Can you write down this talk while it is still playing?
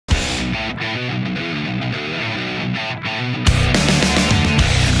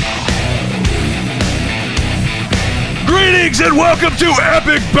Greetings and welcome to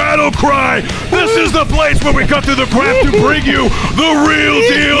Epic Battlecry! This is the place where we cut through the crap to bring you the real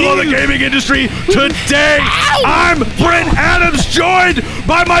deal of the gaming industry. Today, I'm Brent Adams, joined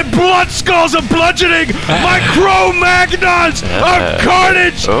by my blood skulls of bludgeoning, my Cro-Magnons of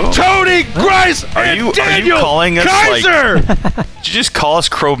carnage, Tony, Grice, and Daniel Kaiser! Did you just call us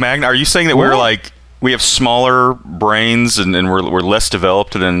Cro-Magnon? Are you saying that we're like, we have smaller brains and we're less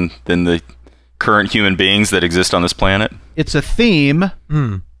developed than the current human beings that exist on this planet? It's a theme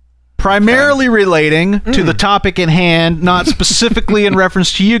primarily relating to the topic in hand, not specifically in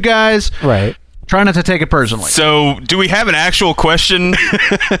reference to you guys. Right. Try not to take it personally. So, do we have an actual question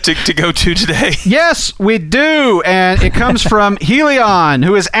to go to today? Yes, we do, and it comes from Helion,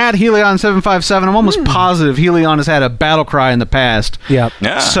 who is at Helion757. I'm almost positive Helion has had a battle cry in the past. Yep.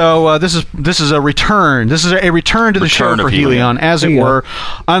 Yeah. So this is a return. This is a return to the show for Helion, as it were,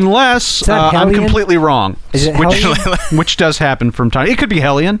 unless I'm completely wrong. Is it which does happen from time. It could be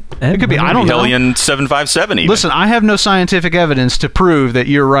Hellion. It could be. I don't know. Hellion 757. Even. Listen, I have no scientific evidence to prove that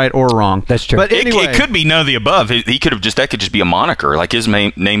you're right or wrong. That's true. But anyway, it could be none of the above. He could have that could just be a moniker. Like his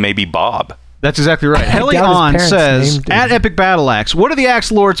name may be Bob. That's exactly right. Hellion says, at Epic Battle Axe, what do the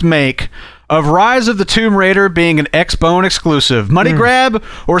Axe Lords make of Rise of the Tomb Raider being an X-Bone exclusive? Money grab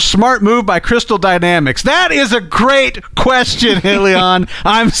or smart move by Crystal Dynamics? That is a great question, Helion.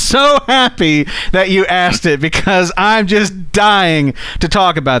 I'm so happy that you asked it because I'm just dying to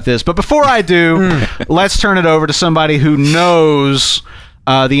talk about this. But before I do, let's turn it over to somebody who knows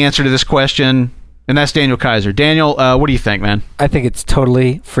the answer to this question, and that's Daniel Kaiser. Daniel, what do you think, man? I think it's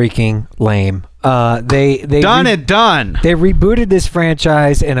totally freaking lame. They done. They rebooted this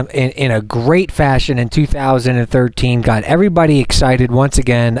franchise in a great fashion in 2013. Got everybody excited once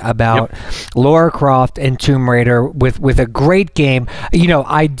again about Lara Croft and Tomb Raider with a great game. You know,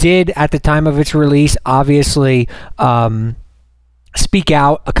 I did at the time of its release, obviously. Speak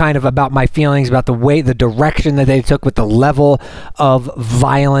out kind of about my feelings about the direction that they took with the level of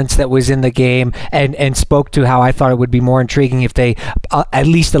violence that was in the game, and spoke to how I thought it would be more intriguing if they at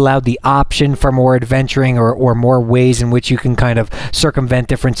least allowed the option for more adventuring or more ways in which you can kind of circumvent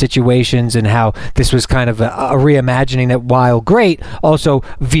different situations, and how this was kind of a reimagining that, while great, also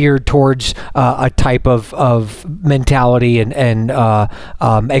veered towards a type of mentality and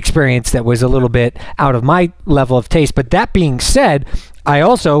experience that was a little bit out of my level of taste. But that being said, I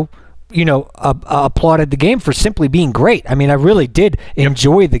also, you know, applauded the game for simply being great. I mean, I really did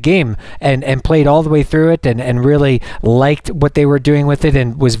enjoy the game and played all the way through it and really liked what they were doing with it,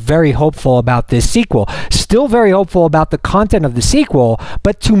 and was very hopeful about this sequel. Still very hopeful about the content of the sequel,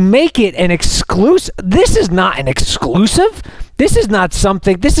 but to make it an exclusive, this is not an exclusive. This is not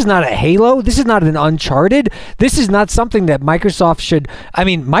something, this is not a Halo, this is not an Uncharted, this is not something that Microsoft should, I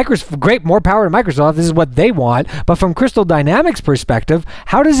mean, Microsoft, great, more power to Microsoft, this is what they want, but from Crystal Dynamics' perspective,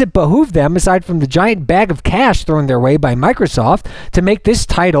 how does it behoove them, aside from the giant bag of cash thrown their way by Microsoft, to make this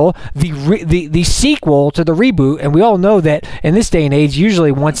title the sequel to the reboot? And we all know that in this day and age,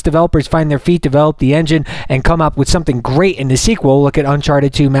 usually once developers find their feet, develop the engine, and come up with something great in the sequel, look at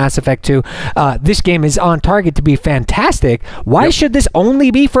Uncharted 2, Mass Effect 2, this game is on target to be fantastic. Why should this only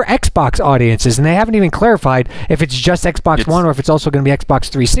be for Xbox audiences? And they haven't even clarified if it's just Xbox One or if it's also going to be Xbox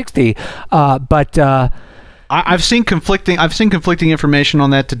 360. I've seen conflicting information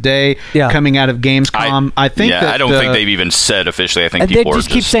on that today coming out of Gamescom. I think I don't think they've even said officially. I think they just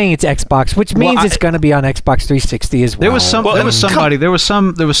keep saying it's Xbox, which means it's going to be on Xbox 360 as well. There was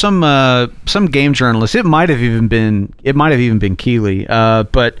some game journalist. It might have even been Keeley.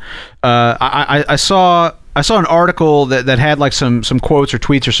 But I saw an article that had like some quotes or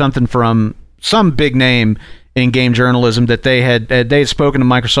tweets or something from some big name in game journalism that they had spoken to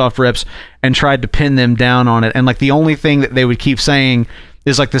Microsoft reps and tried to pin them down on it, and like the only thing that they would keep saying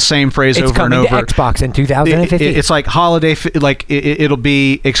is like the same phrase over and over. It's coming to Xbox in 2015. It's like holiday, like it'll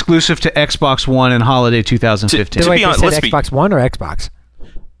be exclusive to Xbox One in holiday 2015. To be honest, Xbox One or Xbox?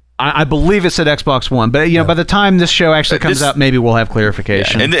 I believe it said Xbox One, but you know, by the time this show actually comes out, maybe we'll have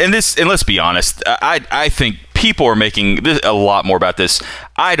clarification. Yeah. And let's be honest, I think people are making a lot more about this.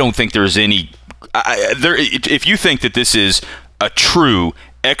 I don't think there's any. If you think that this is a true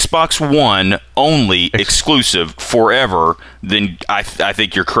Xbox One only exclusive forever, then I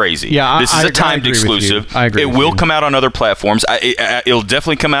think you're crazy. Yeah, this is a timed exclusive. I agree. It will come out on other platforms. It'll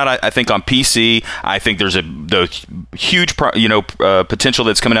definitely come out, I think, on PC. I think there's the huge potential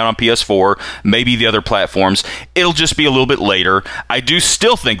that's coming out on PS4, maybe the other platforms. It'll just be a little bit later. I do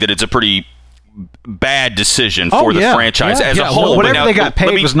still think that it's a pretty bad decision for the franchise as a whole. Whatever they got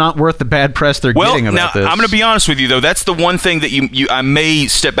paid was not worth the bad press they're getting about this. I'm going to be honest with you, though. That's the one thing that I may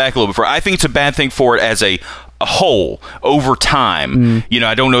step back a little bit for. I think it's a bad thing for it as a whole over time. You know,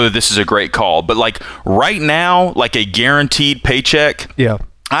 I don't know that this is a great call, but like right now, like a guaranteed paycheck. Yeah.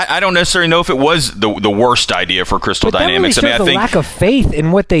 I don't necessarily know if it was the worst idea for Crystal Dynamics. That really shows I think lack of faith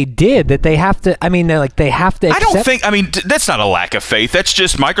in what they did, that they have to. I mean, they have to. I don't think. I mean, that's not a lack of faith. That's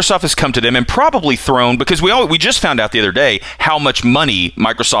just Microsoft has come to them and probably thrown, because we just found out the other day how much money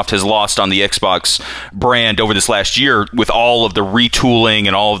Microsoft has lost on the Xbox brand over this last year with all of the retooling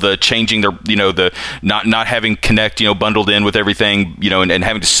and all of the changing their, you know, the not having Kinect, you know, bundled in with everything, you know, and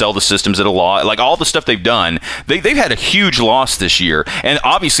having to sell the systems at a loss. Like all the stuff they've done, they've had a huge loss this year, and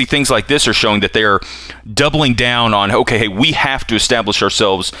obviously things like this are showing that they're doubling down on, okay, hey, we have to establish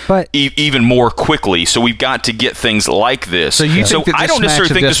ourselves even more quickly, so we've got to get things like this. So I don't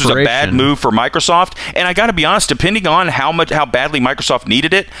necessarily think this was a bad move for Microsoft, and I got to be honest, depending on how badly Microsoft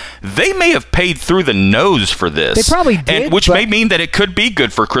needed it, they may have paid through the nose for this. They probably did, which may mean that it could be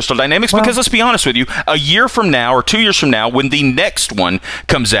good for Crystal Dynamics, because let's be honest with you, a year from now or 2 years from now, when the next one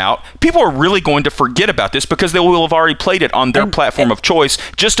comes out, people are really going to forget about this because they will have already played it on their platform of choice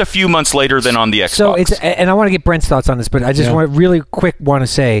just a few months later than on the Xbox. So and I want to get Brent's thoughts on this, but I just want to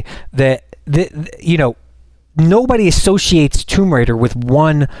say that you know, nobody associates Tomb Raider with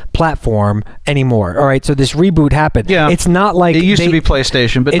one platform anymore. All right, so this reboot happened. Yeah, it's not like it used to be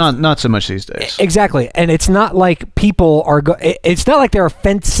PlayStation, but not so much these days. Exactly, and it's not like people are. It's not like there are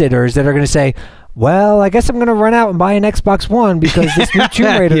fence sitters that are going to say, well, I guess I'm going to run out and buy an Xbox One because this new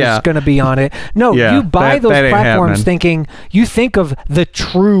Tomb Raider is going to be on it. No, you buy those platforms thinking, you think of the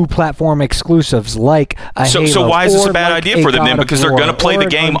true platform exclusives like a Halo. So why is this a bad idea for them then? Because they're going to play the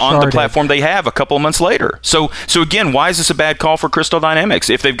game on the platform they have a couple of months later. So again, why is this a bad call for Crystal Dynamics?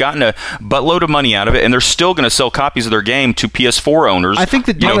 If they've gotten a buttload of money out of it and they're still going to sell copies of their game to PS4 owners, I think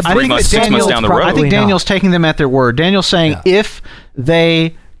that 6 months down the road. I think Daniel's taking them at their word. Daniel's saying if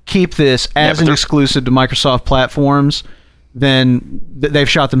they keep this as an exclusive to Microsoft platforms, then they've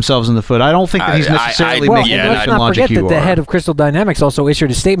shot themselves in the foot. I don't think that he's necessarily making let's not forget that the head of Crystal Dynamics also issued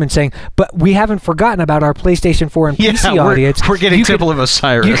a statement saying, but we haven't forgotten about our PlayStation 4 and PC audience. We're getting Temple of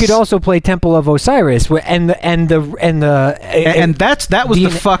Osiris. You could also play Temple of Osiris, and that was the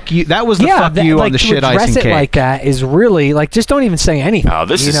fuck you. That was the fuck you on the shit icing cake. To address it like that is really like, just don't even say anything. Oh,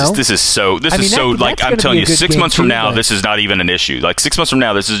 this is so like, I'm telling you, 6 months from now, this is not even an issue. Like 6 months from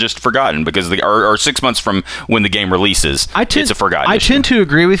now, this is just forgotten because or 6 months from when the game releases. It's a forgotten issue. I tend to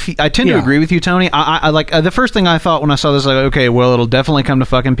agree with you. I tend to agree with you, Tony. I like the first thing I thought when I saw this, like, okay, well, it'll definitely come to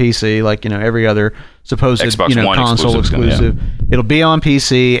fucking PC, like, you know, every other supposed Xbox One console exclusive. It'll be on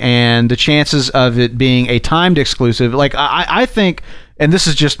PC, and the chances of it being a timed exclusive, like I think, and this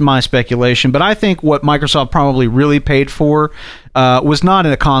is just my speculation, but I think what Microsoft probably really paid for was not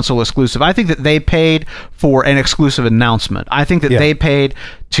in a console exclusive. I think that they paid for an exclusive announcement. I think that they paid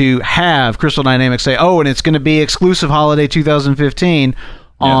to have Crystal Dynamics say, oh, and it's going to be exclusive holiday 2015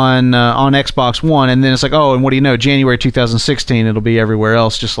 on Xbox One, and then it's like, oh, and what do you know, January 2016 it'll be everywhere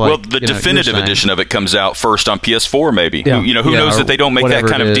else, just like, well, the definitive edition of it comes out first on PS4 maybe. Who knows that they don't make that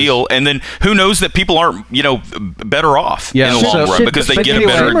kind of deal, and then who knows that people aren't, you know, better off in the long run because they get a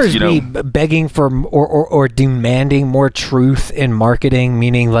better, you know, begging for or demanding more truth in marketing,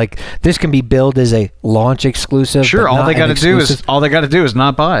 meaning like this can be billed as a launch exclusive. Sure, all they got to do is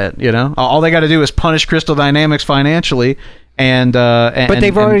not buy it, you know. All they got to do is punish Crystal Dynamics financially. But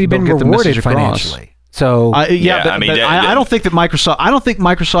they've already been rewarded financially. So I don't think that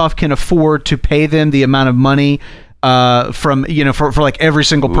Microsoft can afford to pay them the amount of money from, you know, for like every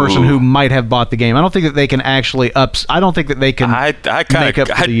single person who might have bought the game. I don't think that they can actually I don't think that they can. I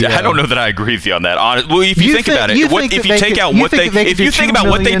don't know that I agree with you on that. Well, if you think about it, if you think about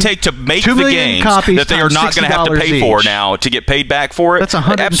what they take to make the games that they are not going to have to pay for now to get paid back for it, that's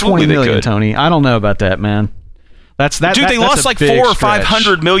 120 million, Tony. I don't know about that, man. Dude, they lost like $400 or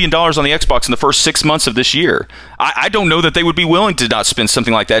 $500 million on the Xbox in the first 6 months of this year. I don't know that they would be willing to not spend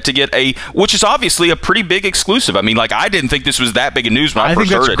something like that to get which is obviously a pretty big exclusive. I mean, like, I didn't think this was that big of news when I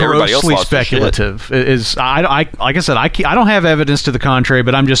first heard it. Everybody else lost speculative. Like I said, I don't have evidence to the contrary,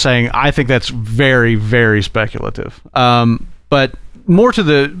 but I'm just saying I think that's very, very speculative. But more to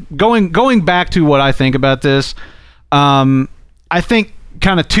the going back to what I think about this, I think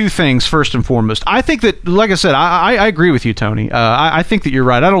kind of two things. First and foremost, I think that, like I said, I agree with you, Tony. I think that you're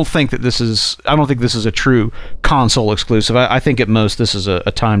right. I don't think this is a true console exclusive. I think at most this is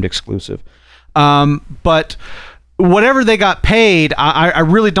a timed exclusive. But whatever they got paid, I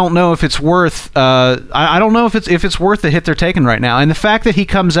really don't know if it's worth. I don't know if it's worth the hit they're taking right now. And the fact that he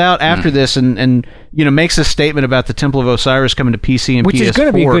comes out after this and makes a statement about the Temple of Osiris coming to PC and PS4, which is going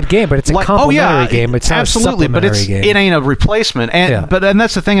to be a good game, but it's a complementary game. It's absolutely, not a supplementary game. It ain't a replacement. And but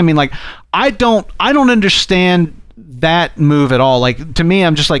that's the thing. I mean, like, I don't understand that move at all. Like, to me,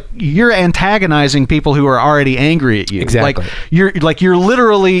 I'm just like, you're antagonizing people who are already angry at you. Exactly. You're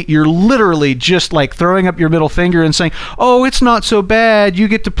literally just like throwing up your middle finger and saying, "Oh, it's not so bad. You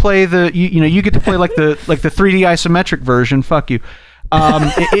get to play you get to play like the 3D isometric version. Fuck you."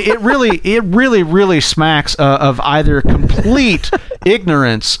 It really smacks of either complete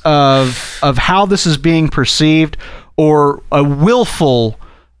ignorance of how this is being perceived, or a willful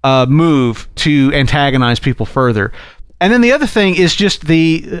move to antagonize people further. And then the other thing is just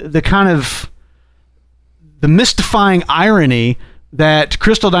the kind of the mystifying irony that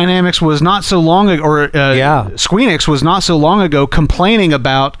Crystal Dynamics was not so long ago, or Squeenix was not so long ago, complaining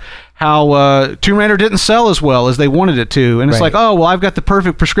about how Tomb Raider didn't sell as well as they wanted it to. And it's like, oh, well, I've got the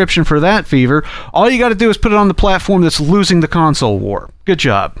perfect prescription for that fever. All you got to do is put it on the platform that's losing the console war. Good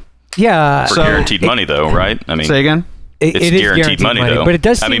job. Yeah. For guaranteed money, though, right? I mean, say again? It's guaranteed money, though. But it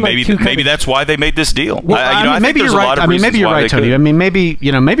does seem maybe that's why they made this deal. Well, maybe you're right. I mean, maybe you're right, Tony. I mean, maybe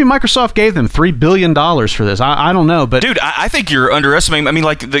Microsoft gave them $3 billion for this. I don't know, but dude, I think you're underestimating. I mean,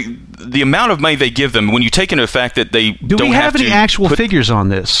 like the amount of money they give them, when you take into fact that they do we have any actual figures on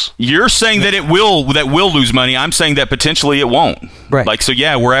this? You're saying that it will lose money. I'm saying that potentially it won't. Right. Like, so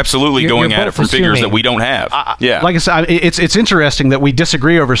yeah, we're absolutely going at it from figures that we don't have. Yeah. Like I said, it's interesting that we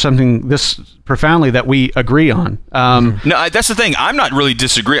disagree over something this profoundly that we agree on. No, that's the thing. I'm not really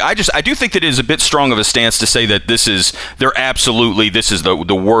disagreeing. I do think that it is a bit strong of a stance to say that this is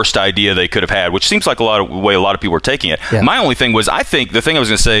the worst idea they could have had, which seems like the way a lot of people are taking it. Yeah. My only thing was, I think the thing I was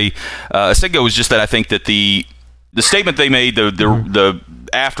going to say a second ago was just that I think that the statement they made, the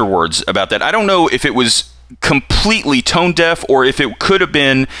afterwards about that, I don't know if it was completely tone deaf or if it could have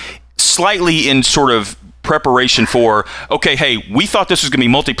been slightly in sort of preparation for, okay, hey, we thought this was going to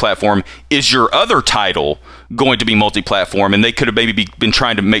be multi-platform. Is your other title going to be multi-platform? And they could have maybe been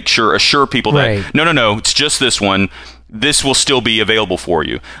trying to assure people that no, it's just this one. This will still be available for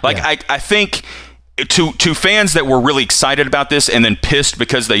you. Like, I think to fans that were really excited about this and then pissed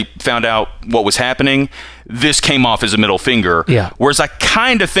because they found out what was happening, this came off as a middle finger. Yeah. Whereas I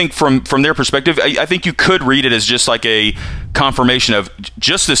kind of think from their perspective, I think you could read it as just like a confirmation of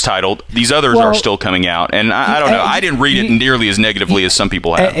just this title. These others are still coming out. And I don't know. I didn't read it nearly as negatively as some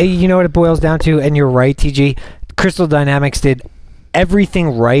people have. You know what it boils down to? And you're right, TG. Crystal Dynamics did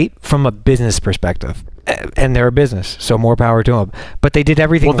everything right from a business perspective. And they're a business, so more power to them. But they did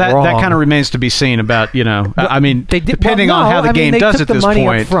everything wrong. That kind of remains to be seen about, I mean, depending on how the game does at this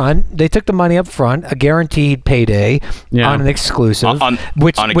point. They took the money up front, a guaranteed payday on an exclusive,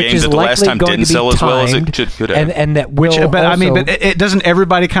 which is that the last time didn't sell as well as it could have. And that will but doesn't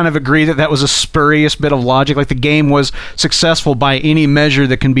everybody kind of agree that was a spurious bit of logic? Like, the game was successful by any measure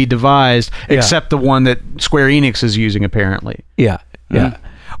that can be devised, except the one that Square Enix is using, apparently. Yeah.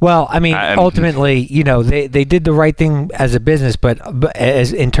 Well, I mean, ultimately, they did the right thing as a business, but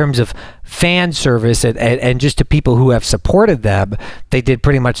as in terms of fan service and just to people who have supported them, they did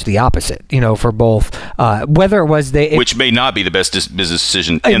pretty much the opposite. For both, whether it was which may not be the best business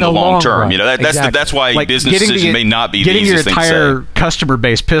decision in the long term. Run. That's why like business decision may not be the easiest thing to say. Getting your entire customer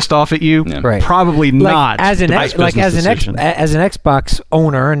base pissed off at you, probably not. As an Xbox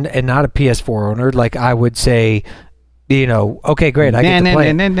owner and not a PS4 owner, like, I would say, okay, great, I get to play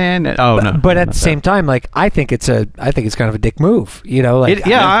it. Oh, no. But at the same time, like, I think it's kind of a dick move.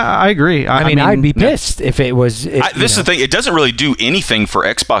 I agree. I mean, I'd be pissed if it was. This is the thing. It doesn't really do anything for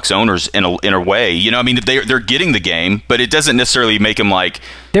Xbox owners in a way. I mean, they're getting the game, but it doesn't necessarily make them like,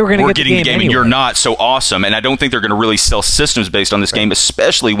 we're getting the game anyway. And you're not so awesome. And I don't think they're going to really sell systems based on this game,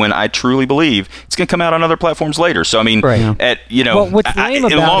 especially when I truly believe it's going to come out on other platforms later. So I mean, in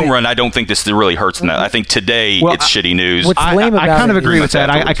the long run, I don't think this really hurts them. I think today it's shitty news. I kind of agree with that.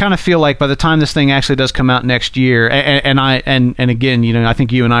 I kind of feel like by the time this thing actually does come out next year, and again, I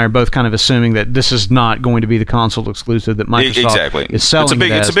think you and I are both kind of assuming that this is not going to be the console exclusive that Microsoft is selling.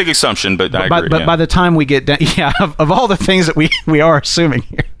 It's a big assumption, but I agree. But by the time we get down, of all the things that we are assuming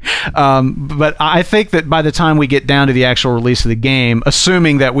here, but I think that by the time we get down to the actual release of the game,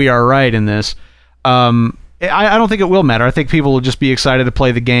 assuming that we are right in this, I don't think it will matter. I think people will just be excited to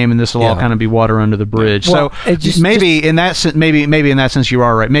play the game, and this will all kind of be water under the bridge. Well, so maybe in that sense, you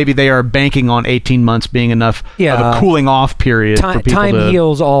are right. Maybe they are banking on 18 months being enough of a cooling off period for people time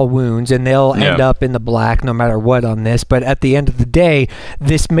heals all wounds, and they'll end up in the black no matter what on this. But at the end of the day,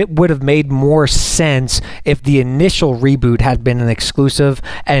 this would have made more sense if the initial reboot had been an exclusive,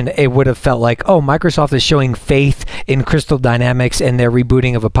 and it would have felt like, oh, Microsoft is showing faith in Crystal Dynamics and their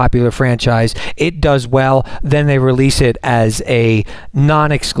rebooting of a popular franchise. It does well. Then they release it as a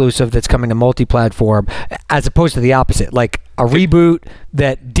non-exclusive that's coming to multi-platform, as opposed to the opposite, like a reboot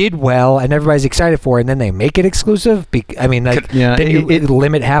that did well and everybody's excited for it, and then they make it exclusive. I mean, then you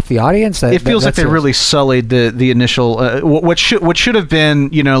limit half the audience. It feels like they really sullied the initial what should have been,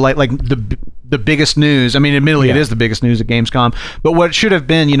 like the biggest news. I mean, admittedly, it is the biggest news at Gamescom, but what should have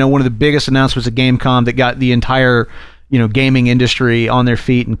been, one of the biggest announcements at Gamescom that got the entire gaming industry on their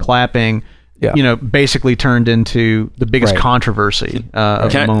feet and clapping. Basically turned into the biggest controversy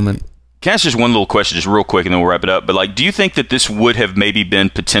of the moment. Can I ask just one little question, just real quick, and then we'll wrap it up? But like, do you think that this would have maybe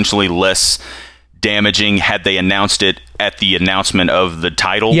been potentially less damaging had they announced it at the announcement of the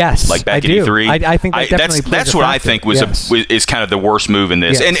title? Yes, like back at E3. I think that's what I think is kind of the worst move in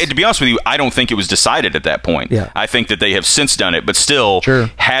this. And to be honest with you, I don't think it was decided at that point. I think that they have since done it, but still,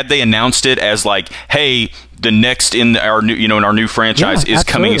 had they announced it as like, hey, the next in our new, in our new franchise is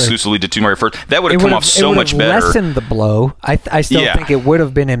coming exclusively to Tomb Raider first, that would have come off so much better. Lessened the blow. I still think it would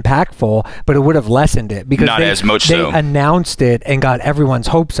have been impactful, but it would have lessened it because they announced it and got everyone's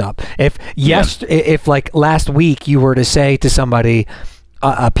hopes up. If like last week you were to say to somebody,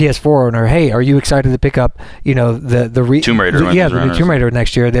 a PS4 owner, hey, are you excited to pick up, the Tomb Raider? The new Tomb Raider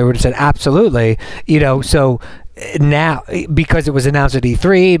next year? They would have said absolutely. So now, because it was announced at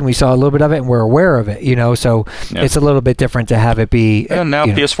E3 and we saw a little bit of it and we're aware of it, so it's a little bit different to have it be. And now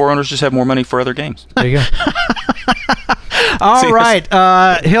PS4 owners just have more money for other games. There you go. All right,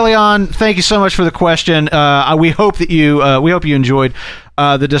 Hellion, thank you so much for the question. We hope that you enjoyed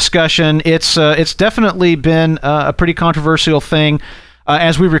the discussion. It's definitely been a pretty controversial thing.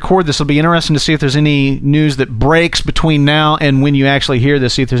 As we record this, it'll be interesting to see if there's any news that breaks between now and when you actually hear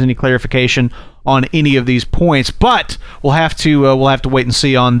this. See if there's any clarification on any of these points. But we'll have to wait and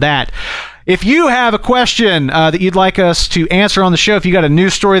see on that. If you have a question that you'd like us to answer on the show, if you got a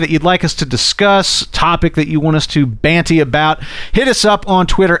news story that you'd like us to discuss, topic that you want us to banty about, hit us up on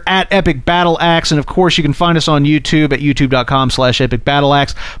Twitter at EpicBattleAxe, and of course you can find us on YouTube at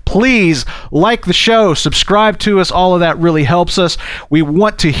youtube.com/EpicBattleAxe. Please like the show, subscribe to us, all of that really helps us. We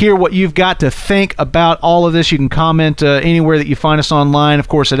want to hear what you've got to think about all of this. You can comment anywhere that you find us online, of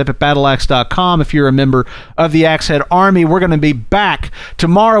course at EpicBattleAxe.com if you're a member of the Axe Head Army. We're going to be back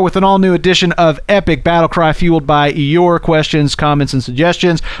tomorrow with an all-new edition of Epic Battlecry, fueled by your questions, comments, and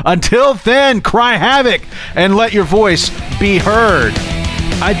suggestions. Until then, cry havoc and let your voice be heard.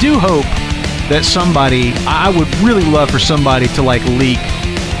 I do hope that somebody, I would really love for somebody to leak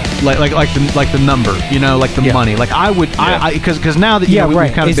like the number, like the money. Like I would, because now that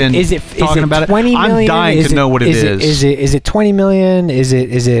we've kind of been talking about it, I'm dying to know what it is. Is it 20 million? Is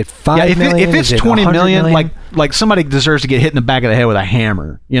it 5 million? If it's 20 million, like somebody deserves to get hit in the back of the head with a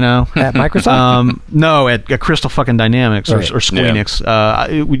hammer, At Microsoft? No, at Crystal fucking Dynamics or Squeenix.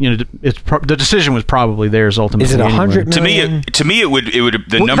 The decision was probably theirs ultimately. Is it 100 million? To me, it would.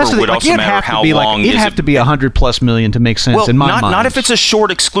 The number would also matter how long. It'd have to be 100+ million to make sense in my mind. Not if it's a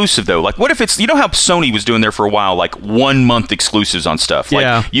short exclusive though. Like, what if it's how Sony was doing there for a while, like 1 month exclusives on stuff.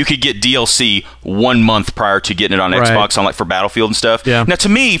 Like you could get DLC 1 month prior to getting it on Xbox on for Battlefield and stuff. Now, to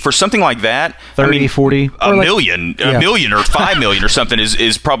me, for something like that, 30, 40, a million or 5 million or something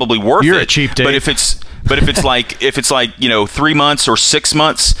is probably worth it. You're a cheap date. But if it's like 3 months or 6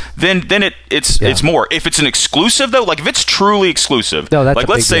 months, then it's more. If it's an exclusive though, like if it's truly exclusive, like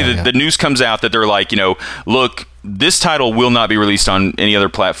let's say that the news comes out that they're like, look, this title will not be released on any other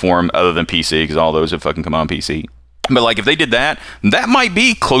platform other than PC because all those have fucking come on PC. But like if they did that, that might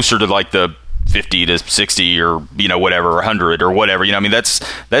be closer to like the 50 to 60 or whatever, or 100 or whatever. I mean that's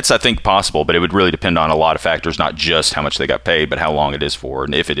I think possible, but it would really depend on a lot of factors, not just how much they got paid, but how long it is for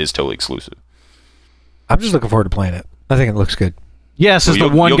and if it is totally exclusive. I'm just looking forward to playing it. I think it looks good. Yes, as the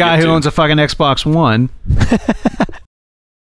one guy who owns a fucking Xbox One.